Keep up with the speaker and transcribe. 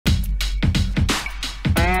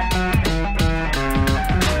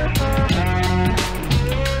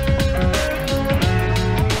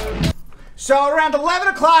So around 11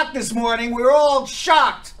 o'clock this morning, we were all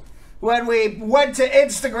shocked when we went to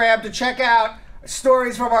Instagram to check out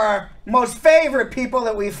stories from our most favorite people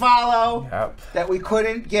that we follow that we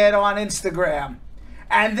couldn't get on Instagram.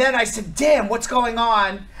 And then I said, damn, what's going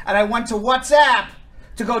on? And I went to WhatsApp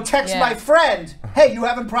to go text my friend, hey, you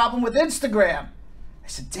having a problem with Instagram? I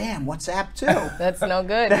said, damn, WhatsApp too. That's no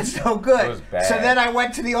good. That's no good. That was bad. So then I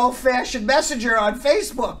went to the old-fashioned messenger on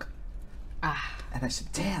Facebook. Ah. And I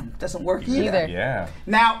said, damn, it doesn't work either. Yeah.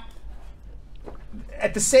 Now,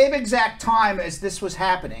 at the same exact time as this was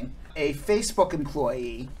happening, a Facebook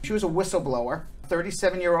employee, she was a whistleblower,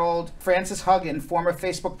 37-year-old Frances Huggin, former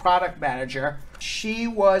Facebook product manager. She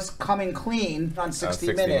was coming clean on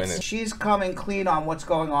 60 Minutes. She's coming clean on what's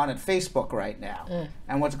going on at Facebook right now.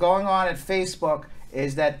 And what's going on at Facebook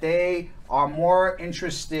is that they are more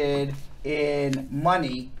interested in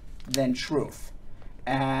money than truth.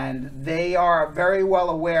 And they are very well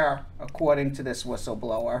aware, according to this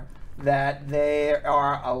whistleblower, that there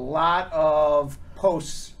are a lot of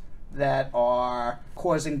posts that are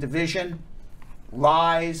causing division,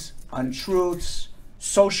 lies, untruths,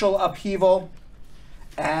 social upheaval.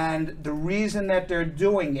 And the reason that they're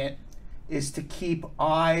doing it is to keep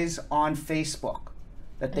eyes on Facebook,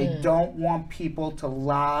 that they don't want people to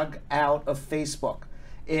log out of Facebook.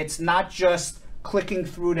 It's not just clicking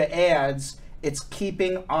through to ads, it's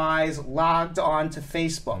keeping eyes logged onto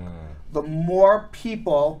Facebook. The more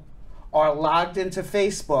people are logged into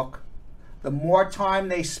Facebook, the more time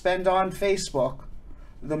they spend on Facebook,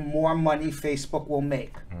 the more money Facebook will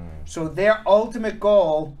make. So their ultimate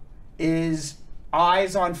goal is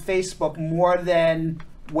eyes on Facebook more than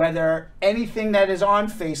whether anything that is on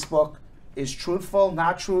Facebook is truthful,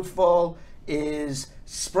 not truthful, is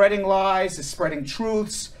spreading lies, is spreading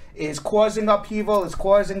truths, is causing upheaval, is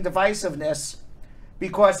causing divisiveness.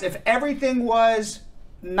 Because if everything was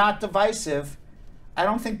not divisive, I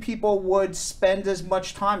don't think people would spend as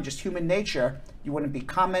much time, just human nature. You wouldn't be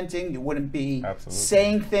commenting, you wouldn't be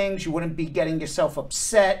saying things, you wouldn't be getting yourself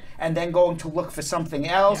upset and then going to look for something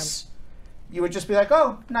else. You would just be like,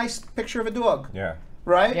 oh, nice picture of a dog. Yeah.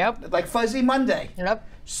 Right? Yep. Like Fuzzy Monday. Yep.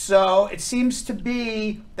 So it seems to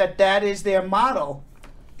be that that is their model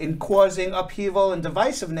in causing upheaval and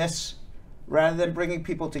divisiveness rather than bringing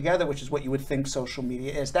people together, which is what you would think social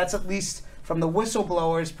media is. That's at least from the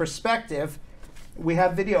whistleblower's perspective. We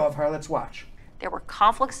have video of her. Let's watch. There were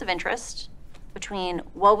conflicts of interest between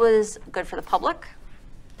what was good for the public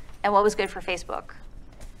and what was good for Facebook.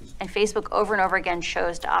 And Facebook over and over again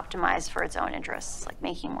chose to optimize for its own interests, like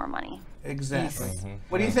making more money. Exactly.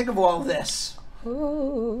 What do you think of all of this?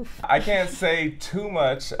 I can't say too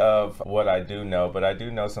much of what I do know, but I do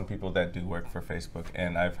know some people that do work for Facebook,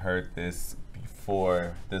 and I've heard this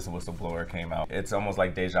before this whistleblower came out. It's almost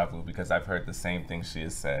like deja vu because I've heard the same thing she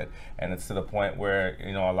has said, and it's to the point where,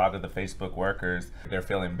 you know, a lot of the Facebook workers, they're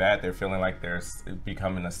feeling bad. They're feeling like they're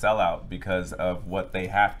becoming a sellout because of what they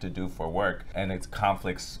have to do for work, and it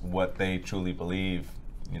conflicts what they truly believe,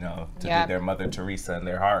 you know, to be their Mother Teresa in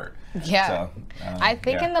their heart. Yeah. So, I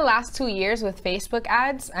think in the last 2 years with Facebook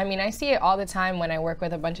ads, I mean, I see it all the time when I work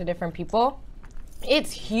with a bunch of different people.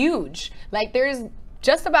 It's huge. Like, there's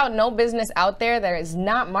just about no business out there that is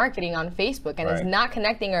not marketing on Facebook and is not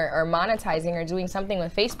connecting or monetizing or doing something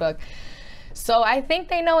with Facebook. So I think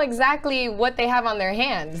they know exactly what they have on their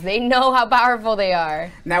hands. They know how powerful they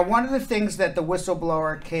are. Now, one of the things that the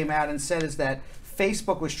whistleblower came out and said is that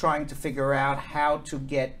Facebook was trying to figure out how to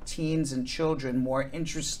get teens and children more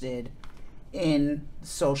interested in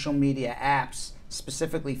social media apps,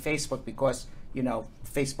 specifically Facebook, because, you know,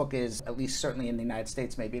 Facebook is, at least certainly in the United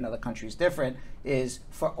States, maybe in other countries different, is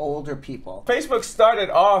for older people. Facebook started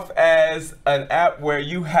off as an app where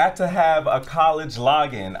you had to have a college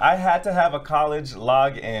login. I had to have a college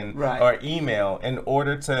login or email in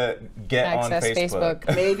order to get on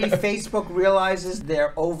Facebook. Maybe Facebook realizes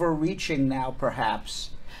they're overreaching now, perhaps.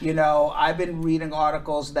 You know, I've been reading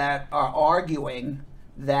articles that are arguing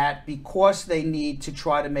that because they need to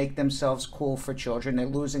try to make themselves cool for children, they're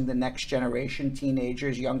losing the next generation,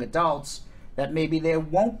 teenagers, young adults, that maybe there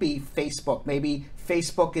won't be Facebook. Maybe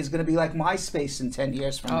Facebook is going to be like MySpace in 10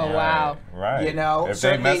 years from now. Oh, wow. Right. You know, if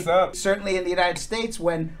they mess up. Certainly in the United States,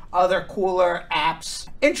 when other cooler apps,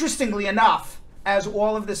 interestingly enough, as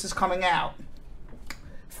all of this is coming out,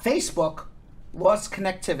 Facebook lost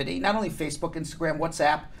connectivity, not only Facebook, Instagram,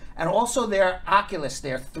 WhatsApp, and also their Oculus,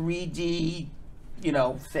 their 3D, you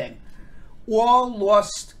know, thing, all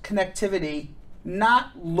lost connectivity,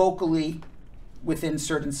 not locally within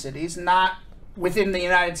certain cities, not within the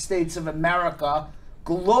United States of America,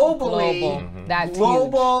 globally, That's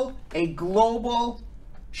a global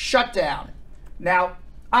shutdown. Now,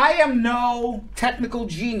 I am no technical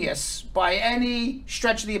genius by any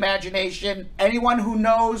stretch of the imagination. Anyone who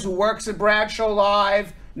knows, who works at Bradshaw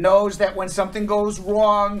Live, knows that when something goes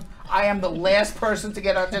wrong, I am the last person to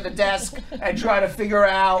get under the desk and try to figure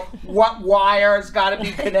out what wire's got to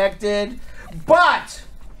be connected. But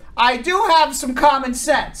I do have some common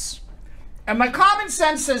sense. And my common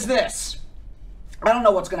sense says this. I don't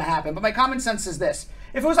know what's going to happen, but my common sense is this.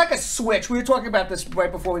 If it was like a switch, we were talking about this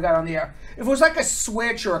right before we got on the air. If it was like a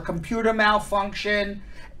switch or a computer malfunction,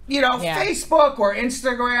 Facebook or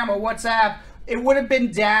Instagram or WhatsApp, it would have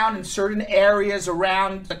been down in certain areas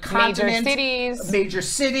around the continent. Major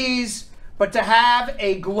cities. But to have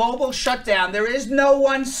a global shutdown, there is no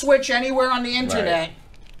one switch anywhere on the internet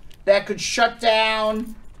that could shut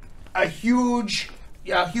down a huge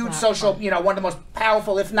social, one of the most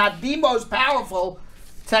powerful, if not the most powerful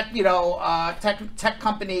tech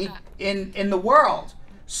company in the world.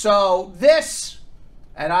 So this,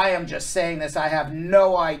 and I am just saying this, I have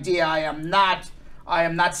no idea. I am not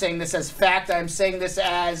saying this as fact. I am saying this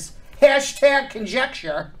as hashtag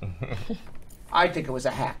conjecture. I think it was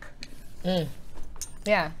a hack.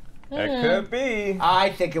 Yeah. It could be.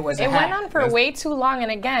 I think it was a hack. It went on for way too long, and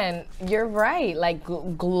again, you're right. Like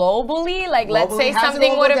globally, let's say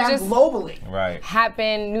something would have just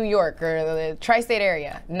happened New York or the tri-state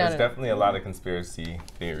area. There's definitely a lot of conspiracy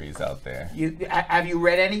theories out there. Have you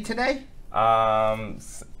read any today?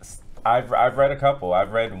 I've read a couple.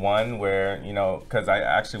 I've read one where, because I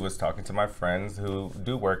actually was talking to my friends who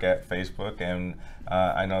do work at Facebook, and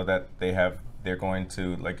I know that they're going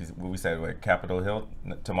to, like we said, Capitol Hill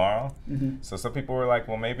tomorrow. Mm-hmm. So some people were like,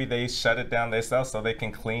 well, maybe they shut it down themselves so they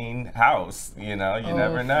can clean house. You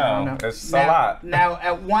never know. It's a lot. Now,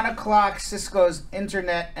 at 1 o'clock, Cisco's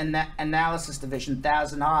Internet Analysis Division,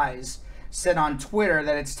 Thousand Eyes, said on Twitter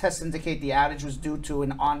that its tests indicate the outage was due to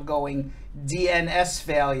an ongoing DNS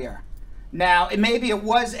failure. Now, maybe it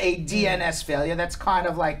was a DNS failure. That's kind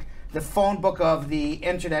of like the phone book of the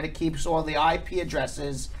Internet. It keeps all the IP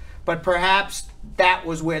addresses. But perhaps that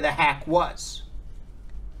was where the hack was.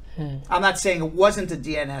 I'm not saying it wasn't a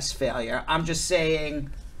DNS failure. I'm just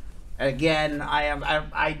saying, again,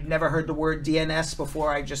 I never heard the word DNS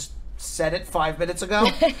before. I just said it 5 minutes ago.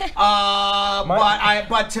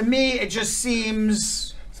 But to me, it just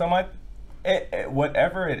seems. So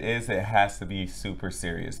whatever it is, it has to be super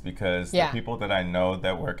serious, because the people that I know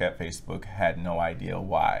that work at Facebook had no idea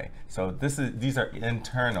why. So these are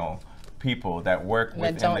internal people that work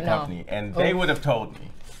within the company, and they would have told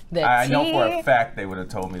me. I know for a fact they would have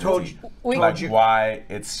told me why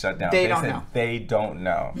it's shut down. They don't know. They don't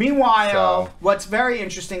know. Meanwhile, what's very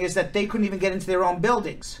interesting is that they couldn't even get into their own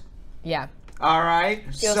buildings. Yeah. All right.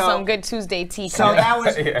 Feel some good Tuesday tea. So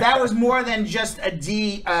that was more than just a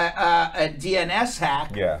DNS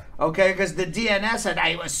hack. Yeah. Okay, because the DNS,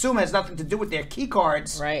 I assume, has nothing to do with their key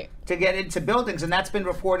cards to get into buildings, and that's been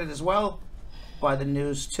reported as well by the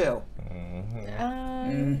news too.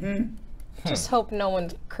 Just hope no one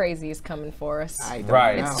crazy is coming for us. I don't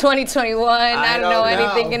know. It's 2021. I don't know.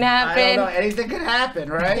 Anything can happen. I don't know. Anything can happen,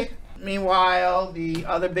 right? Meanwhile, the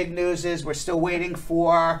other big news is we're still waiting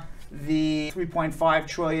for the $3.5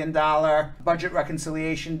 trillion budget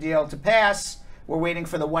reconciliation deal to pass. We're waiting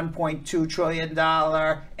for the $1.2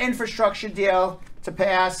 trillion infrastructure deal to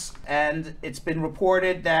pass. And it's been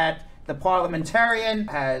reported that the parliamentarian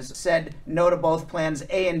has said no to both plans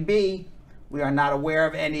A and B. We are not aware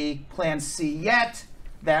of any plan C yet.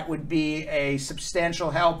 That would be a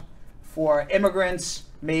substantial help for immigrants.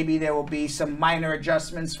 Maybe there will be some minor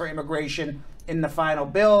adjustments for immigration in the final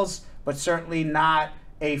bills, but certainly not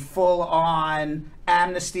a full-on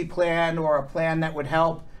amnesty plan or a plan that would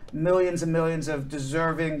help millions and millions of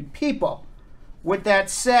deserving people. With that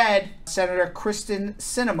said, Senator Kristen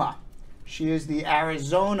Sinema, she is the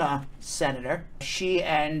Arizona senator. She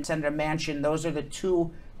and Senator Manchin, those are the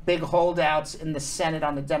two big holdouts in the Senate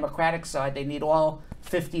on the Democratic side. They need all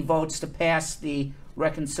 50 votes to pass the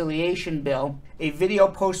reconciliation bill. A video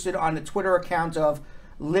posted on the Twitter account of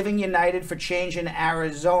Living United for Change in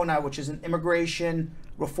Arizona, which is an immigration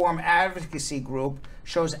reform advocacy group,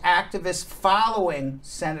 shows activists following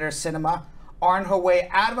Senator Sinema on her way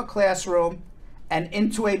out of a classroom and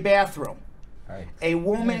into a bathroom. A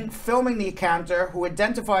woman filming the encounter, who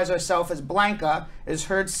identifies herself as Blanca, is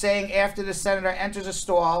heard saying after the senator enters a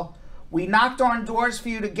stall, "We knocked on doors for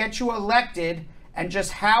you to get you elected, and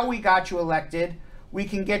just how we got you elected, we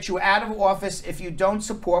can get you out of office if you don't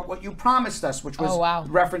support what you promised us," which was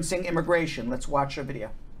referencing immigration. Let's watch her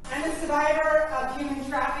video. I'm a survivor of human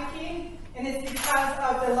trafficking, and it's because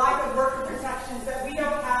of the lack of worker protections that we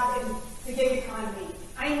don't have in the gig economy.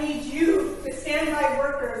 I need you to stand by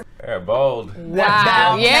workers. They're bold.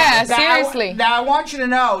 Wow. Yeah, seriously. Now, I want you to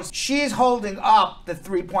know, she's holding up the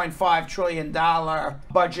 $3.5 trillion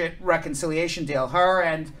budget reconciliation deal, her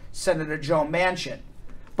and Senator Joe Manchin.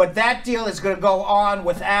 But that deal is going to go on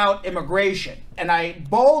without immigration. And I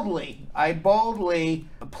boldly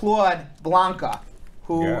applaud Blanca,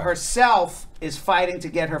 who herself is fighting to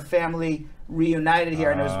get her family reunited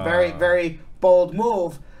here. And it was a very, very bold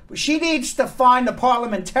move. But she needs to find the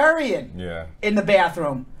parliamentarian in the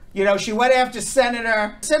bathroom. You know, she went after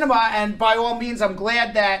Senator Sinema, and by all means, I'm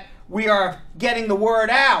glad that we are getting the word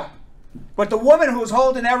out. But the woman who's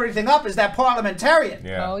holding everything up is that parliamentarian.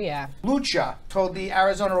 Oh, yeah. Lucha told the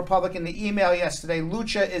Arizona Republican in the email yesterday,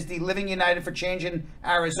 Lucha is the Living United for Change in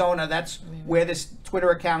Arizona. That's where this Twitter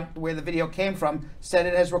account, where the video came from, said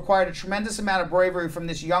it has required a tremendous amount of bravery from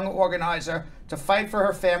this young organizer to fight for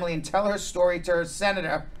her family and tell her story to her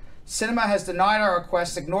senator. Sinema has denied our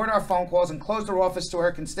requests, ignored our phone calls, and closed her office to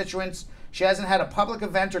her constituents. She hasn't had a public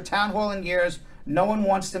event or town hall in years. No one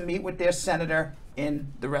wants to meet with their senator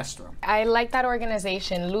in the restroom. I like that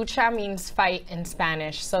organization. Lucha means fight in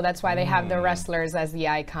Spanish, so that's why they have the wrestlers as the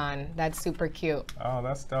icon. That's super cute. Oh,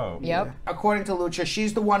 that's dope. Yep. Yeah. According to Lucha,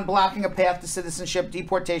 she's the one blocking a path to citizenship,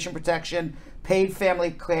 deportation protection, paid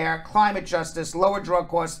family care, climate justice, lower drug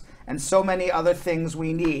costs, and so many other things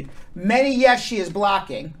we need. Many, yes, she is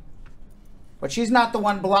blocking, but she's not the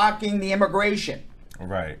one blocking the immigration.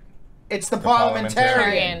 Right. It's the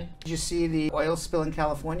parliamentarian. Did you see the oil spill in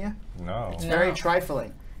California? No. It's very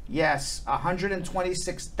trifling. Yes,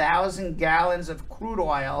 126,000 gallons of crude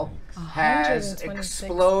oil has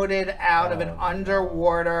exploded out of an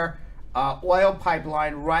underwater oil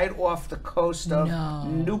pipeline right off the coast of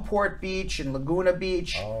Newport Beach and Laguna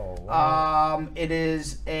Beach. Oh, wow. It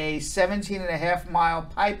is a 17.5-mile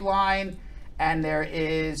pipeline, and there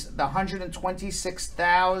is the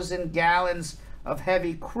 126,000 gallons of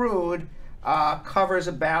heavy crude covers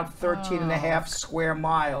about 13.5 square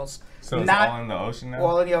miles. So it's all in the ocean now?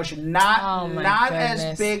 All in the ocean. Not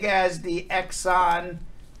as big as the Exxon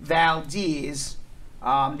Valdez.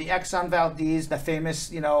 The Exxon Valdez, the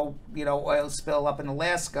famous, oil spill up in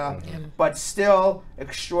Alaska, but still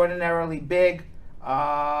extraordinarily big.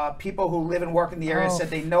 People who live and work in the area said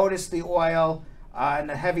they noticed the oil and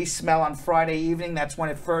the heavy smell on Friday evening. That's when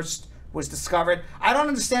it first was discovered. I don't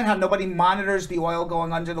understand how nobody monitors the oil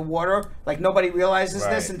going under the water. Like, nobody realizes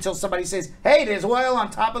this until somebody says, hey, there's oil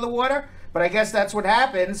on top of the water. But I guess that's what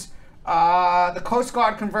happens. The Coast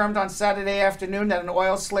Guard confirmed on Saturday afternoon that an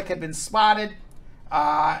oil slick had been spotted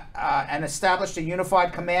and established a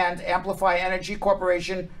unified command. Amplify Energy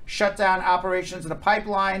Corporation shut down operations of the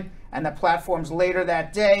pipeline and the platforms later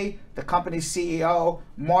that day. The company's CEO,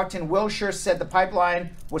 Martin Wilshire, said the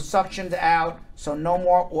pipeline was suctioned out so no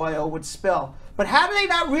more oil would spill. But how do they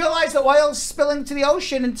not realize the oil is spilling to the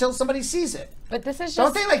ocean until somebody sees it? But this is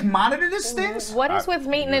Don't they monitor these things? What is with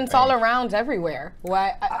maintenance all around everywhere?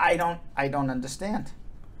 Why? I don't understand.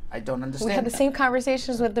 I don't understand. We had the same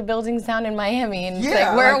conversations with the buildings down in Miami, and it's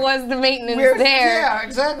like, where was the maintenance there? Yeah,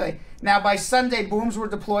 exactly. Now, by Sunday, booms were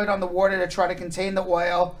deployed on the water to try to contain the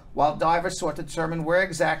oil, while divers sought to determine where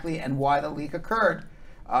exactly and why the leak occurred.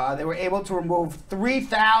 They were able to remove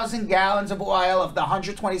 3,000 gallons of oil of the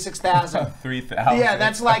 126,000. 3,000. Yeah,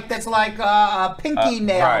 that's like a pinky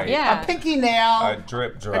nail. Right. Yeah. A pinky nail. A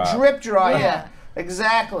drip draw. A drip draw, yeah.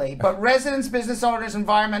 Exactly. But residents, business owners,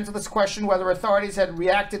 environmentalists question whether authorities had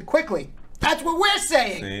reacted quickly. That's what we're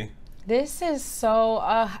saying. See? This is so,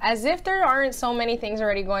 as if there aren't so many things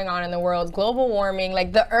already going on in the world. Global warming,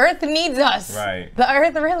 like the earth needs us. Right. The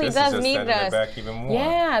earth really This does is just need setting us. it back even more.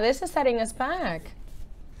 Yeah, this is setting us back.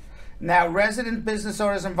 Now, resident business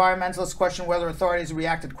owners, environmentalists question whether authorities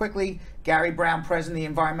reacted quickly. Gary Brown, president of the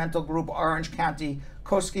environmental group Orange County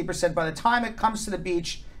Coastkeeper, said by the time it comes to the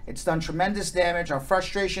beach, it's done tremendous damage. Our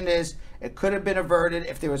frustration is it could have been averted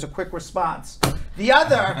if there was a quick response. The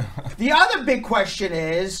other big question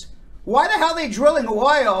is, why the hell are they drilling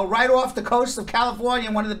oil right off the coast of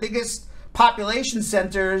California, one of the biggest population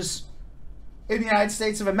centers in the United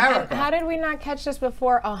States of America? And how did we not catch this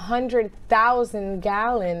before? 100,000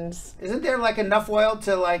 gallons. Isn't there enough oil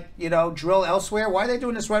to drill elsewhere? Why are they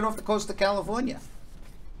doing this right off the coast of California?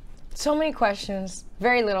 So many questions,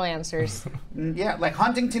 very little answers. Yeah, like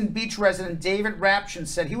Huntington Beach resident David Raption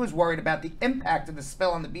said he was worried about the impact of the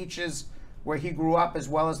spill on the beaches where he grew up, as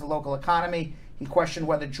well as the local economy. He questioned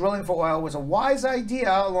whether drilling for oil was a wise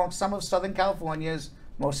idea along some of Southern California's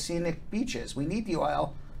most scenic beaches. We need the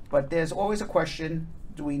oil, but there's always a question,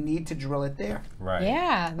 do we need to drill it there? Right.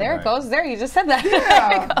 Yeah, there it Right. goes. There, you just said that. Yeah.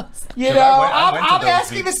 There it goes. You know, I went to I'm those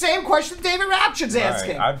asking the beaches. same question David Rapture's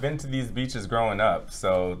asking. Right. I've been to these beaches growing up,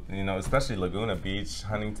 so especially Laguna Beach,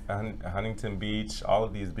 Huntington Beach, all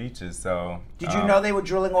of these beaches. So Did you know they were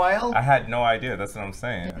drilling oil? I had no idea. That's what I'm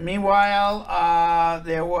saying. Meanwhile,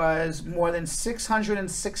 there was more than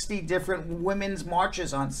 660 different women's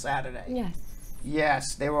marches on Saturday. Yes.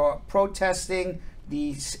 Yes, they were protesting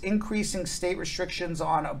the increasing state restrictions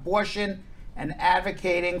on abortion and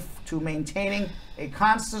advocating to maintaining a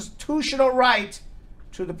constitutional right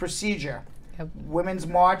to the procedure. Yep. Women's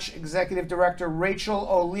March Executive Director Rachel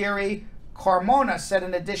O'Leary Carmona said,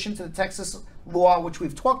 in addition to the Texas law, which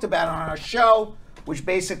we've talked about on our show, which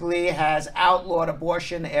basically has outlawed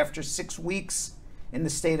abortion after 6 weeks in the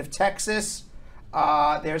state of Texas,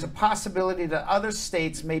 there's a possibility that other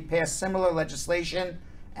states may pass similar legislation,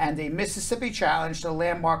 and a Mississippi challenge to the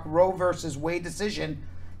landmark Roe versus Wade decision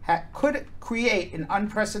could create an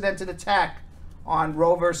unprecedented attack on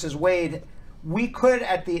Roe versus Wade. We could,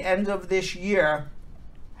 at the end of this year,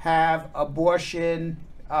 have abortion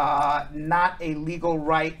not a legal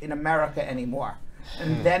right in America anymore.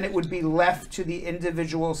 And then it would be left to the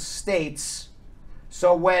individual states.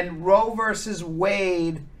 So when Roe versus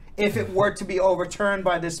Wade, if it were to be overturned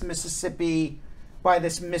by this Mississippi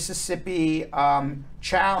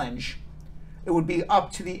challenge, it would be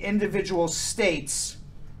up to the individual states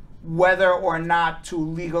whether or not to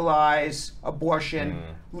legalize abortion.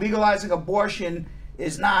 Legalizing abortion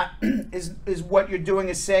is not is what you're doing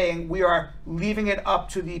is saying we are leaving it up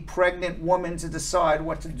to the pregnant woman to decide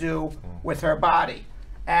what to do with her body.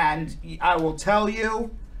 And I will tell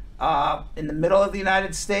you, in the middle of the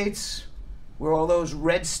United States, where all those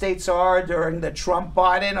red states are during the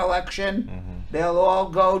Trump-Biden election, they'll all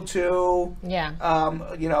go to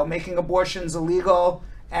making abortions illegal.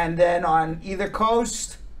 And then on either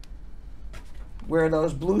coast, where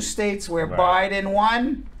those blue states where Biden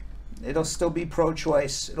won, it'll still be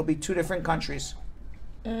pro-choice. It'll be two different countries.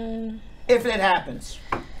 If it happens.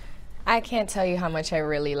 I can't tell you how much I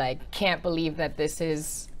really can't believe that this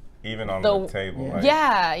is even on the table. Right?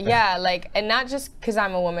 Yeah, and not just because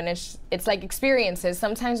I'm a woman. It's like experiences.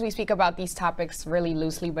 Sometimes we speak about these topics really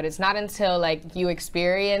loosely, but it's not until you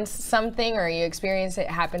experience something or you experience it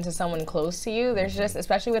happen to someone close to you. There's just,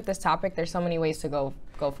 especially with this topic, there's so many ways to go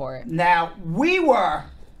for it. Now,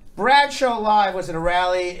 Bradshaw Live was at a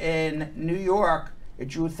rally in New York. It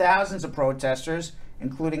drew thousands of protesters,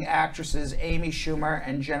 including actresses Amy Schumer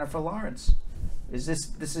and Jennifer Lawrence.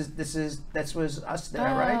 This was us there,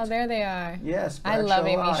 right? Oh, there they are. Yes, I love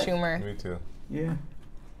Amy Live. Schumer. Me too. Yeah.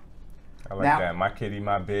 I like that. My kitty,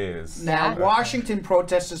 my biz. Now, Washington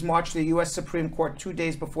protesters marched to the U.S. Supreme Court 2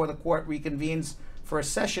 days before the court reconvenes for a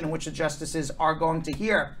session in which the justices are going to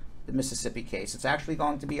hear the Mississippi case. It's actually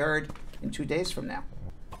going to be heard in 2 days from now.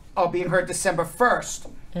 Oh, being heard December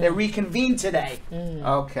 1st. They reconvened today.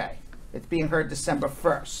 Okay. It's being heard December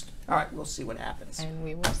 1st. All right, we'll see what happens. And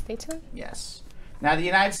we will stay tuned. Yes. Now, the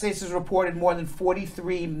United States has reported more than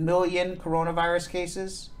 43 million coronavirus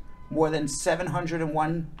cases, more than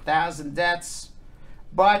 701,000 deaths,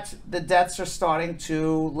 but the deaths are starting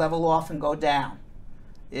to level off and go down.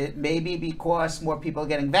 It may be because more people are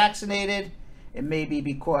getting vaccinated. It may be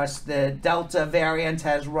because the Delta variant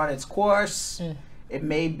has run its course. It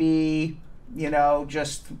may be,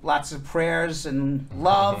 just lots of prayers and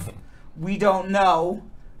love. We don't know.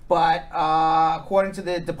 But according to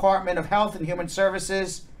the Department of Health and Human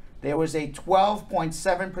Services, there was a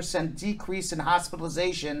 12.7% decrease in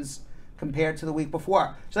hospitalizations compared to the week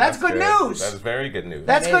before. So that's good news. That's very good news.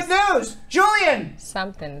 That's good news. Julian.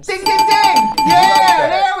 Something's. Ding, ding, ding. Yeah,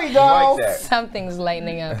 there we go. Something's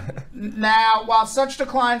lightening up. Now, while such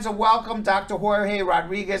declines are welcome, Dr. Jorge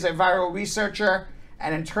Rodriguez, a viral researcher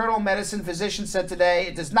and internal medicine physician, said today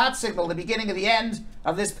it does not signal the beginning of the end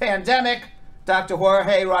of this pandemic. Dr.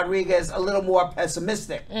 Jorge Rodriguez, a little more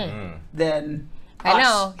pessimistic than us. I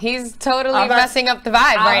know. He's totally messing up the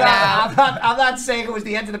vibe now. I'm not saying it was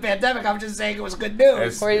the end of the pandemic. I'm just saying it was good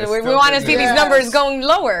news. We want to see these numbers going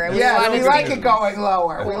lower. We like it going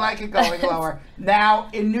lower. We like it going lower.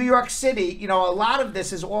 Now, in New York City, a lot of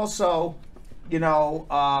this is also, the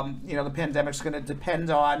pandemic's going to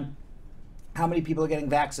depend on how many people are getting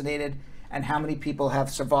vaccinated and how many people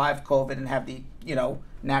have survived COVID and have the,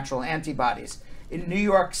 natural antibodies. In New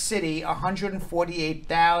York City,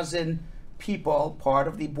 148,000 people, part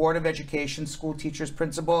of the Board of Education, school teachers,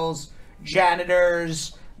 principals,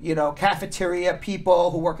 janitors, cafeteria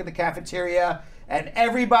people who work in the cafeteria, and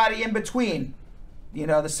everybody in between,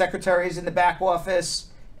 the secretaries in the back office,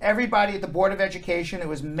 everybody at the Board of Education, it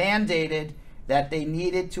was mandated that they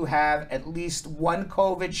needed to have at least one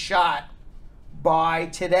COVID shot by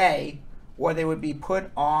today, or they would be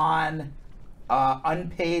put on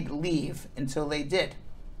unpaid leave until they did.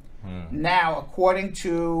 Now, according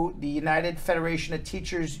to the United Federation of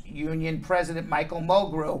Teachers Union President Michael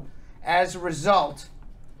Mulgrew, as a result,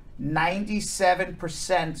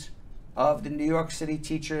 97% of the New York City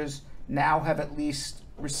teachers now have at least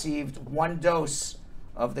received one dose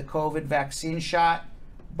of the COVID vaccine shot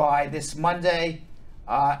by this Monday.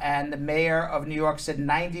 And the mayor of New York said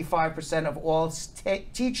 95% of all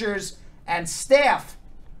teachers and staff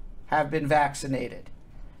have been vaccinated.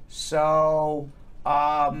 So,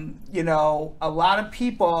 you know, a lot of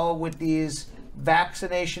people with these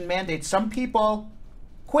vaccination mandates, some people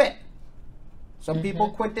quit. Some people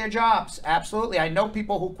quit their jobs. Absolutely. I know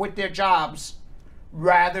people who quit their jobs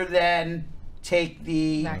rather than take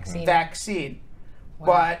the vaccine. Wow.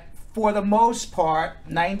 But for the most part,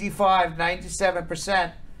 95,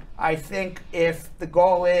 97%, I think if the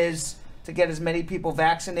goal is to get as many people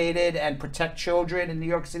vaccinated and protect children in New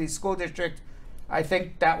York City School District, I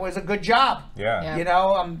think that was a good job. Yeah. You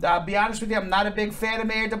know, I'll be honest with you, I'm not a big fan of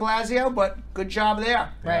Mayor de Blasio, but good job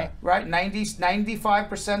there. Right. Right?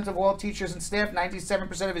 95% of all teachers and staff,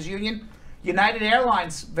 97% of his union. United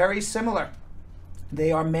Airlines, very similar.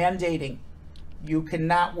 They are mandating you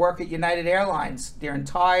cannot work at United Airlines. Their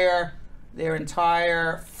entire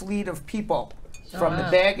fleet of people, from the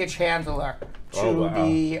baggage handler to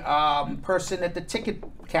the person at the ticket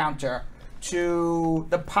counter, to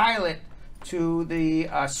the pilot, to the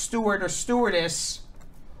steward or stewardess,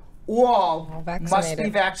 all must be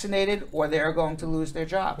vaccinated or they're going to lose their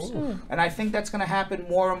jobs. And I think that's going to happen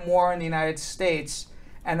more and more in the United States.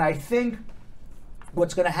 And I think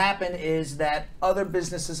what's going to happen is that other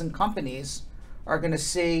businesses and companies are going to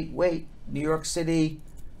see, wait, New York City,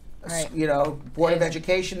 you know, Board of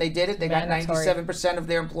Education, they did it. They got 97% of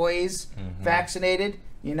their employees vaccinated.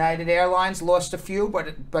 United Airlines lost a few,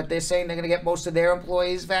 but they're saying they're going to get most of their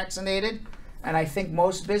employees vaccinated. And I think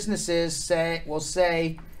most businesses will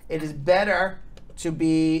say it is better to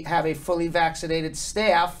have a fully vaccinated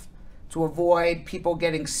staff to avoid people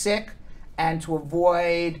getting sick and to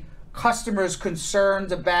avoid customers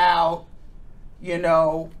concerned about, you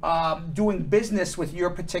know, doing business with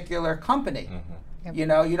your particular company. You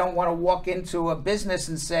know, you don't want to walk into a business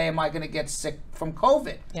and say, am I going to get sick from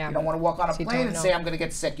COVID? You don't want to walk on a plane and say, I'm going to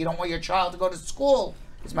get sick. You don't want your child to go to school.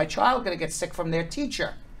 Is my child going to get sick from their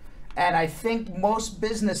teacher? And I think most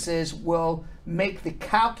businesses will make the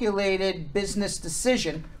calculated business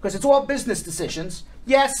decision, because it's all business decisions.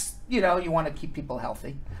 Yes, you know, you want to keep people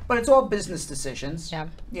healthy, but it's all business decisions.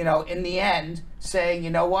 You know, in the end, saying,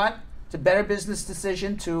 you know what, it's a better business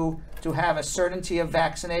decision to have a certainty of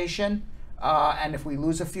vaccination. And if we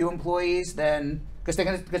lose a few employees, then because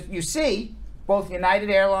you see, both United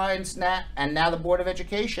Airlines and now the Board of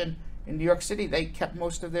Education in New York City, they kept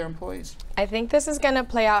most of their employees. I think this is going to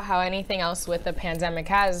play out how anything else with the pandemic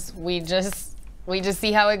has. We just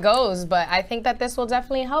see how it goes. But I think that this will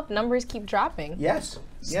definitely help. Numbers keep dropping. Yes.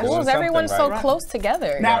 Schools, everyone's so close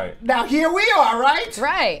together. Now here we are, right?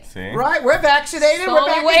 Right. See? Right, we're vaccinated. The We're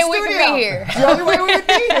back only way in we studio. can be here. The only way we can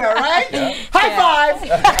be here, right? High five.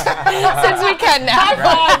 Since we can now. High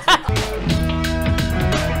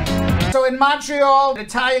five. So in Montreal, an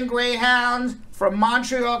Italian Greyhound from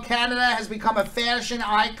Montreal, Canada, has become a fashion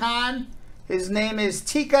icon. His name is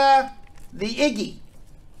Tika the Iggy.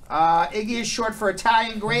 Iggy is short for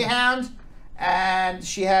Italian Greyhound, and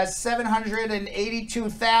she has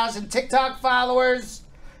 782,000 TikTok followers,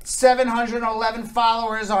 711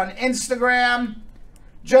 followers on Instagram,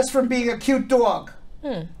 just from being a cute dog.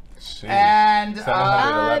 And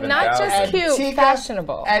not just cute,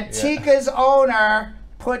 fashionable. And Tika's owner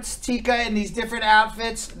puts Tika in these different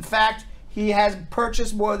outfits. In fact, he has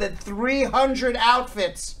purchased more than 300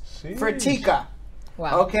 outfits for Tika.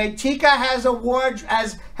 Wow. Okay, Tika has a wardrobe.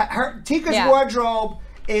 Tika's wardrobe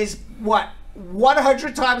is what?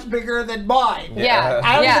 100 times bigger than mine.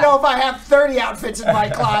 I don't even know if I have 30 outfits in my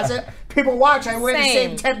closet. People watch, I wear the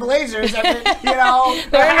same 10 blazers. And, you know,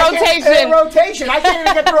 they're in rotation. They're in rotation. I can't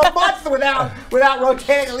even get through a month without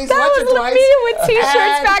rotating at least once or twice. Me with t-shirts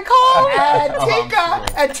back home.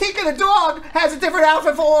 And Tika the dog has a different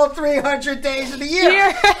outfit for all 300 days of the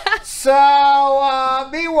year. So,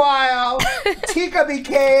 meanwhile, Tika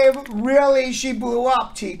she blew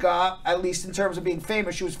up, Tika, at least in terms of being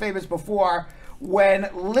famous. She was famous before when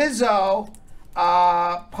Lizzo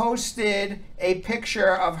posted a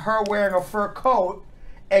picture of her wearing a fur coat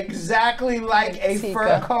exactly like a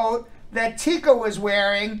fur coat that Tika was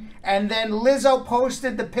wearing, and then Lizzo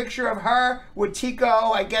posted the picture of her with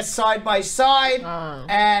Tico, I guess, side by side,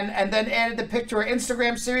 and then added the picture to her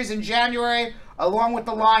Instagram series in January, along with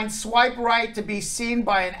the line, "Swipe right to be seen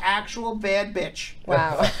by an actual bad bitch."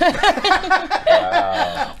 Wow.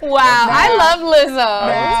 Wow, I love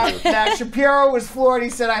Lizzo. Now, Shapiro was floored. He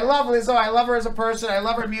said, "I love Lizzo. I love her as a person. I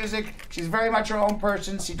love her music. She's very much her own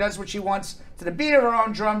person. She does what she wants to the beat of her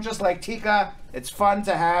own drum, just like Tika. It's fun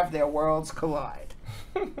to have their worlds collide."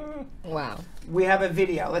 Wow. We have a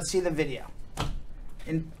video. Let's see the video.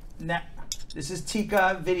 This is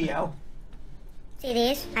Tika video. See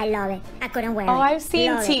this? I love it. I couldn't wear it. Oh, I've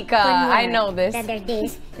seen Love it. Tika. Couldn't wear I know it. this. Then there's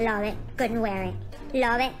this. Love it. Couldn't wear it.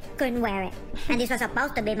 Love it. Couldn't wear it. And this was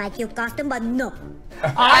supposed to be my cute costume, but no.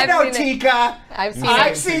 I know seen it. Tika. I've seen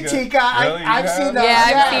I've it. seen Tika. Tika. Really? I've You seen have? them. Yeah,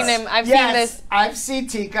 I've Yes. seen him. I've Yes, seen this. I've seen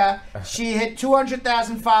Tika. She hit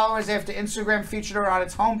 200,000 followers after Instagram featured her on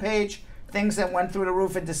its homepage. Things that went through the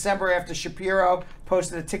roof in December after Shapiro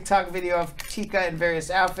posted a TikTok video of Tika in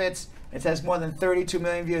various outfits. It has more than 32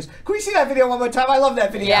 million views. Can we see that video one more time? I love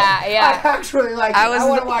that video. Yeah, yeah. I actually like it. I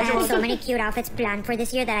want to I watch had so it. many cute outfits planned for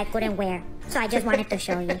this year that I couldn't wear. So I just wanted to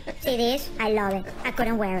show you. See this? I love it. I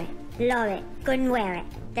couldn't wear it. Love it. Couldn't wear it.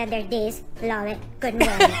 Then there's this. Love it. Couldn't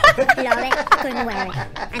wear it. Love it. Couldn't wear it.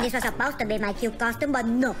 And this was supposed to be my cute costume, but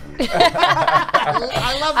no.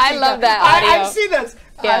 I love that audio. I've seen this.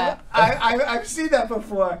 Yeah. I've seen that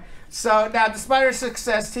before. So now, despite her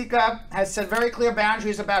success, Tika has set very clear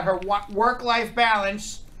boundaries about her work-life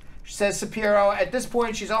balance. She says Shapiro, at this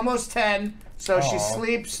point, she's almost 10, so she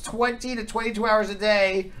sleeps 20 to 22 hours a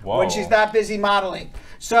day when she's not busy modeling.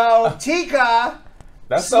 So Tika...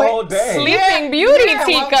 That's the whole day. Sleeping beauty,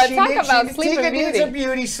 Tika. Talk about Tika sleeping needs beauty. a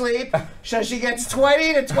beauty sleep, so she gets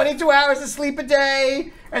 20 to 22 hours of sleep a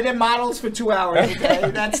day, and then models for 2 hours a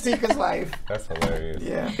day. That's Tika's life. That's hilarious.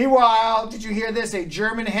 Yeah. Meanwhile, did you hear this? A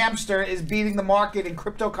German hamster is beating the market in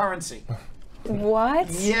cryptocurrency. What?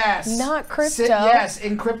 Yes. Not crypto. Yes,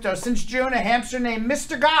 in crypto. Since June, a hamster named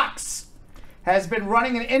Mr. Gox has been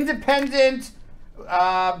running an independent,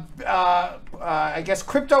 I guess,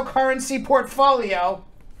 cryptocurrency portfolio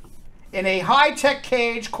in a high-tech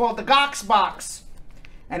cage called the Gox Box.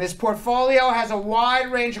 And his portfolio has a wide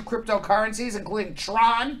range of cryptocurrencies, including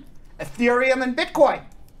Tron, Ethereum, and Bitcoin.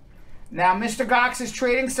 Now, Mr. Gox's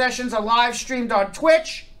trading sessions are live streamed on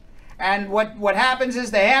Twitch. And what happens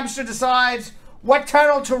is the hamster decides what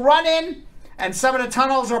tunnel to run in. And some of the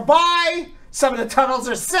tunnels are buy, some of the tunnels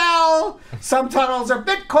are sell, some tunnels are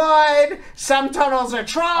Bitcoin, some tunnels are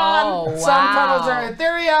Tron, some tunnels are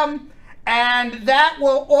Ethereum. And that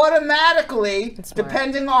will automatically,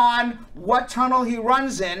 depending on what tunnel he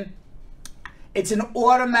runs in, it's an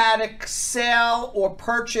automatic sale or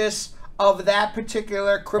purchase of that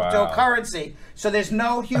particular cryptocurrency. Wow. So there's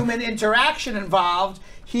no human interaction involved.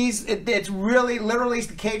 It's really, literally,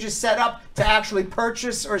 the cage is set up to actually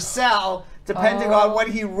purchase or sell, depending on what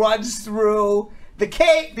he runs through the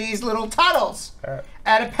cage, these little tunnels.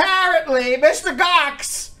 And apparently, Mr.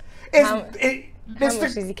 Gox is... How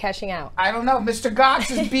much is he cashing out? I don't know. Mr. Gox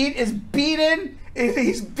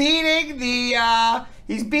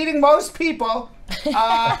he's beating most people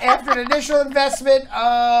after an initial investment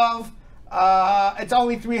of it's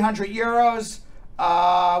only 300 euros,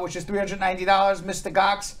 which is $390. Mr.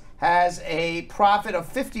 Gox has a profit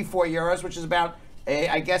of 54 euros, which is about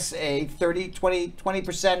I guess a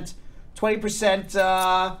 20%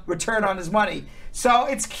 return on his money. So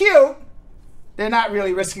it's cute. They're not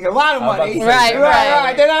really risking a lot of money. Right.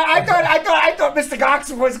 They're not, I thought Mr. Gox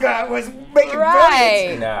was making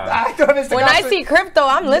billions. Nah. I thought Mr. When Gox I see crypto,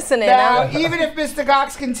 I'm listening. Now, even if Mr.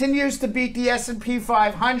 Gox continues to beat the S&P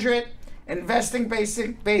 500, investing based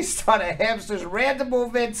on a hamster's random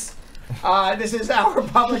movements, this is our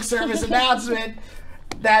public service announcement.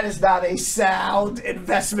 That is not a sound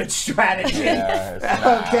investment strategy. Yeah,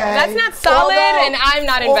 okay, that's not solid, and I'm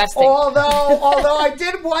not investing. Although I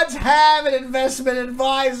did once have an investment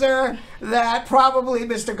advisor that probably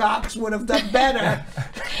Mr. Gox would have done better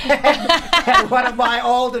than one of my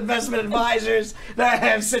old investment advisors that I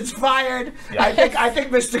have since fired. Yeah. I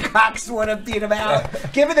think Mr. Gox would have beat him out.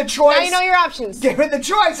 Given the choice, now you know your options. Given the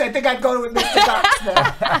choice, I think I'd go with Mr.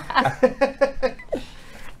 Gox.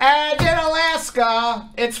 And in Alaska,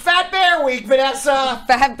 it's Fat Bear Week, Vanessa.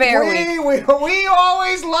 Fat Bear Week. We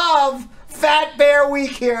always love Fat Bear Week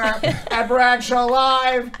here at Bradshaw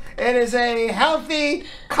Live. It is a healthy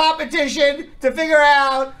competition to figure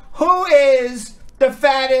out who is the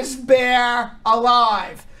fattest bear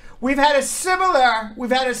alive. We've had a similar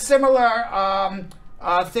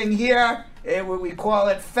thing here. We call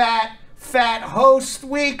it Fat Fat Host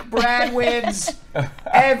Week. Brad wins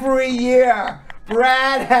every year.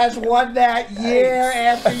 Brad has won that year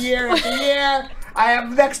after year after year. I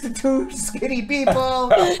am next to two skinny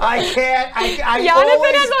people. I can't.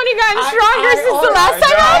 Jonathan has only gotten stronger since the last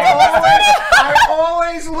time I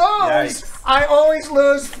always lose. Yikes. I always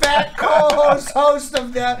lose. Fat host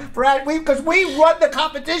of the Brad Week, because we run the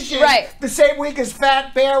competition the same week as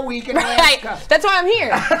Fat Bear Week in Alaska. That's why I'm here.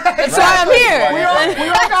 That's why I'm here. We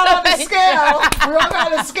all got on the scale. We all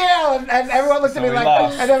got on the scale, and everyone looked at me like,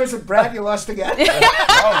 lost. and everyone said, "Brad, you lost again."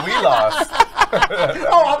 Oh, we lost.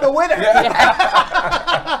 Oh, I'm the winner.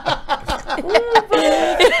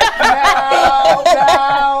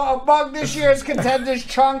 Now, among this year's contenders,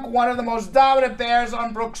 Chunk, one of the most dominant bears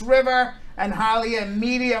on Brooks River, and Holly, a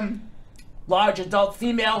medium large adult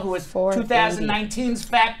female who is 2019's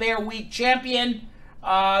Fat Bear Week champion.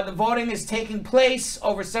 The voting is taking place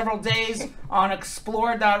over several days on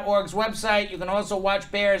explore.org's website. You can also watch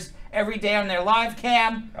bears every day on their live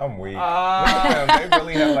cam. I'm weak. They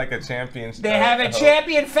really have like a champion. They have a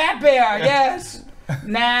champion Fat Bear, yes.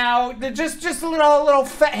 Now, just a little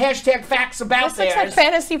hashtag facts about This bears. looks like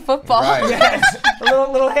fantasy football. Right. Yes, a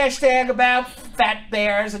little hashtag about fat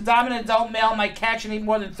bears. A dominant adult male might catch and eat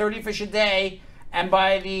more than 30 fish a day, and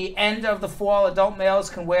by the end of the fall, adult males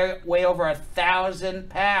can weigh over 1,000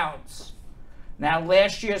 pounds. Now,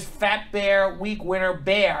 last year's Fat Bear Week winner,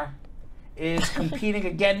 Bear, is competing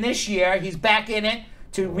again this year. He's back in it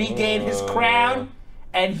to regain his crown.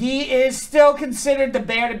 And he is still considered the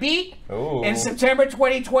bear to beat. Ooh. In September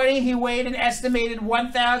 2020, he weighed an estimated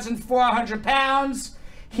 1,400 pounds.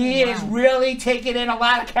 He is really taking in a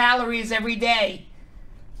lot of calories every day.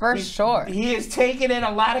 For sure. He is taking in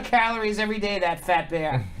a lot of calories every day, that fat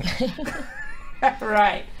bear.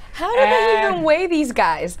 Right. How do they even weigh these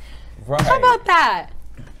guys? Right. How about that?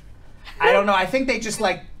 I don't know. I think they just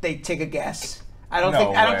they take a guess. I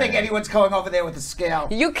don't think anyone's going over there with a scale.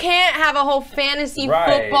 You can't have a whole fantasy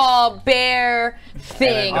football bear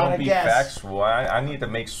thing. And don't be factual. I need to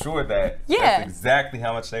make sure that that's exactly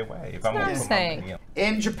how much they weigh. If I'm going to put my money up.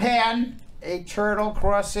 In Japan, a turtle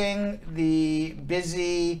crossing the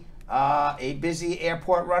busy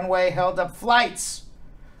airport runway held up flights,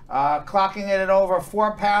 clocking it at over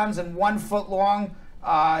 4 pounds and 1 foot long.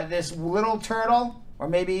 This little turtle, or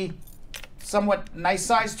maybe somewhat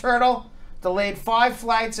nice-sized turtle, delayed 5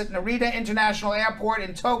 flights at Narita International Airport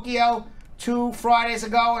in Tokyo 2 Fridays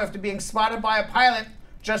ago after being spotted by a pilot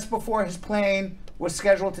just before his plane was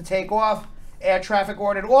scheduled to take off. Air traffic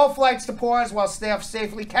ordered all flights to pause while staff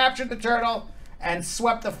safely captured the turtle and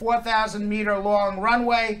swept the 4,000-meter long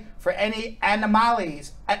runway for any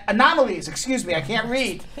anomalies, I can't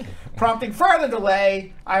read, prompting further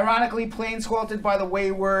delay. Ironically, planes halted by the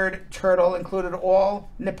wayward turtle included all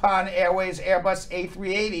Nippon Airways Airbus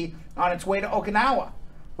A380 on its way to Okinawa,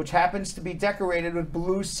 which happens to be decorated with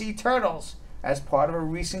blue sea turtles as part of a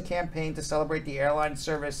recent campaign to celebrate the airline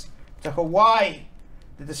service to Hawaii.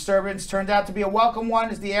 The disturbance turned out to be a welcome one,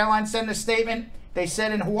 as the airline sent a statement. They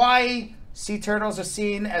said, in Hawaii, sea turtles are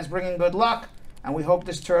seen as bringing good luck, and we hope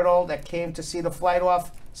this turtle that came to see the flight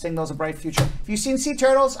off signals a bright future. Have you seen sea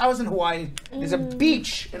turtles? I was in Hawaii. There's a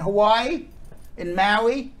beach in Hawaii, in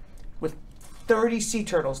Maui, with 30 sea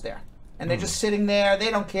turtles there. And they're just sitting there.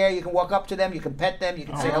 They don't care. You can walk up to them. You can pet them. You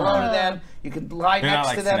can say hello to them. You can lie next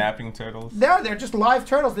to them. They're not like snapping turtles? No, they're just live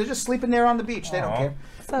turtles. They're just sleeping there on the beach. They don't care.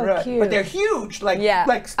 So cute. But they're huge. Like I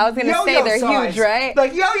was going to say they're size. huge, right?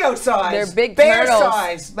 Like yo-yo size. They're big bear turtles.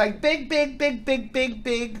 size. Like big.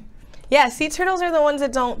 Yeah, sea turtles are the ones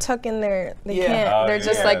that don't tuck in their, they can't. Oh, they're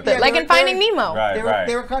just yeah. like, like in Finding Nemo. Right,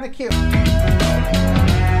 They were kind of cute.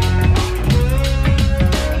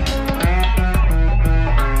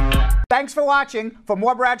 Thanks for watching. For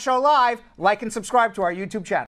more Brad Show Live, like and subscribe to our YouTube channel.